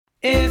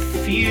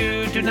If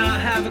you do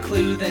not have a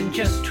clue, then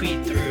just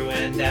tweet through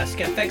and ask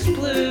FX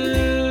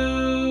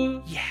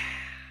Blue. Yeah.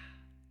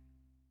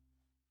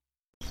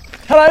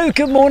 Hello,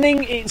 good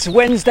morning. It's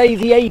Wednesday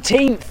the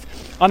 18th.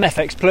 I'm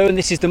FX Blue and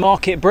this is the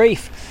market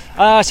brief.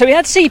 So we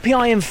had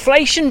CPI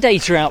inflation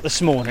data out this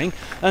morning,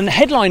 and the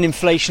headline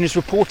inflation is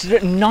reported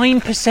at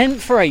 9%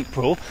 for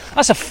April.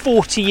 That's a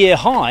 40-year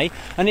high,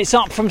 and it's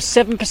up from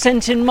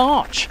 7% in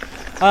March.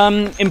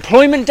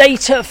 Employment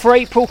data for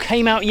April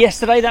came out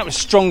yesterday. That was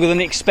stronger than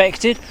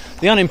expected.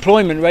 The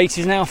unemployment rate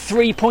is now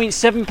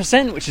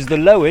 3.7%, which is the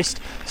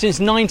lowest since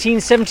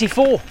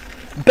 1974.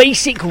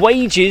 Basic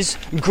wages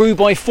grew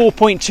by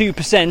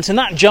 4.2%, and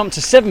that jumped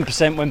to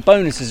 7% when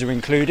bonuses are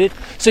included.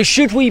 So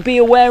should we be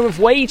aware of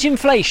wage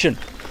inflation?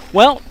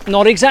 Well,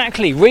 not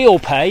exactly. Real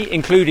pay,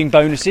 including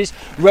bonuses,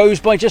 rose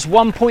by just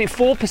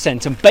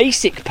 1.4%, and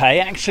basic pay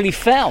actually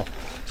fell.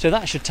 So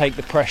that should take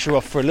the pressure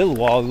off for a little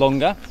while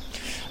longer.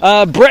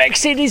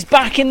 Brexit is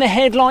back in the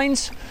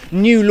headlines.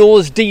 New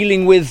laws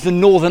dealing with the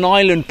Northern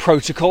Ireland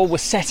Protocol were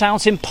set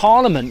out in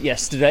Parliament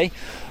yesterday.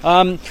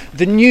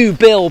 The new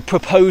bill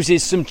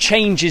proposes some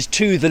changes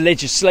to the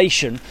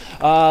legislation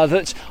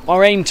that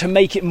are aimed to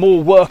make it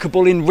more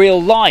workable in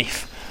real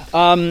life.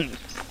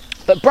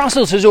 But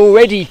Brussels has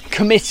already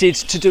committed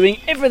to doing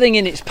everything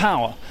in its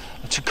power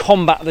to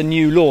combat the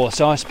new law,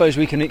 so I suppose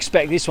we can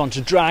expect this one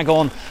to drag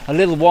on a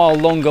little while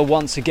longer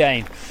once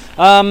again.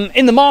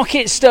 In the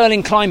market,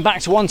 sterling climbed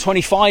back to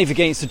 125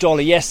 against the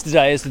dollar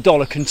yesterday as the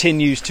dollar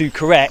continues to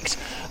correct,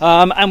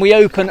 and we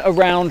open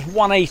around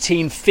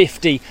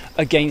 118.50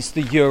 against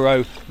the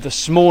euro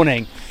this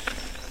morning.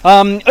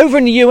 Over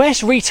in the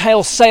US,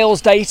 retail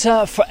sales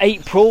data for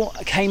April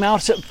came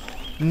out at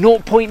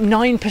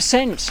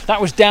 0.9%. That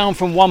was down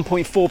from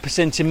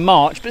 1.4% in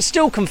March, but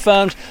still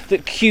confirmed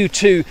that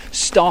Q2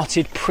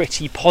 started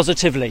pretty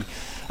positively.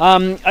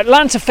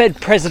 Atlanta Fed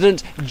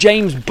President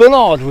James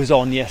Bullard was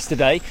on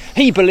yesterday.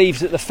 He believes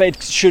that the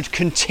Fed should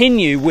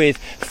continue with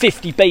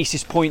 50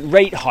 basis point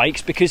rate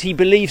hikes because he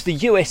believes the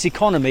US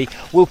economy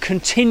will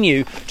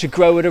continue to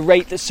grow at a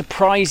rate that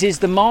surprises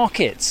the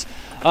markets.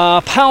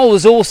 Powell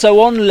was also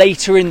on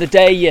later in the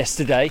day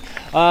yesterday.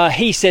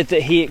 He said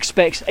that he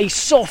expects a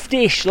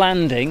softish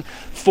landing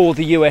for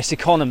the US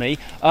economy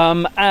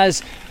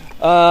as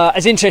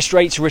interest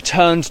rates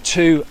returned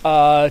to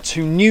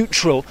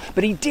neutral,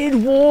 but he did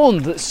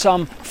warn that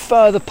some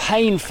further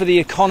pain for the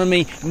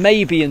economy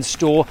may be in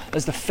store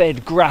as the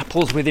Fed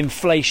grapples with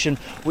inflation,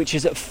 which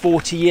is at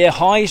 40-year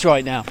highs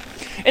right now.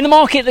 In the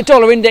market, the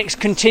dollar index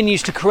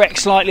continues to correct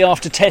slightly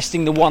after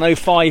testing the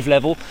 105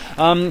 level.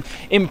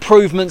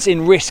 Improvements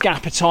in risk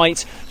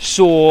appetite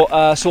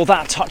saw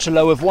that touch a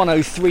low of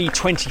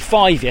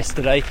 103.25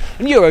 yesterday,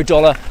 and euro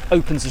dollar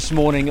opens this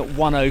morning at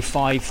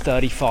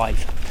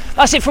 105.35.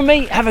 That's it from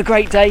me. Have a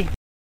great day.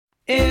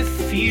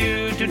 If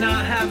you do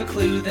not have a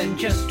clue, then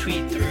just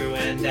tweet through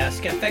and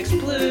ask FX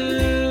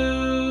Blue.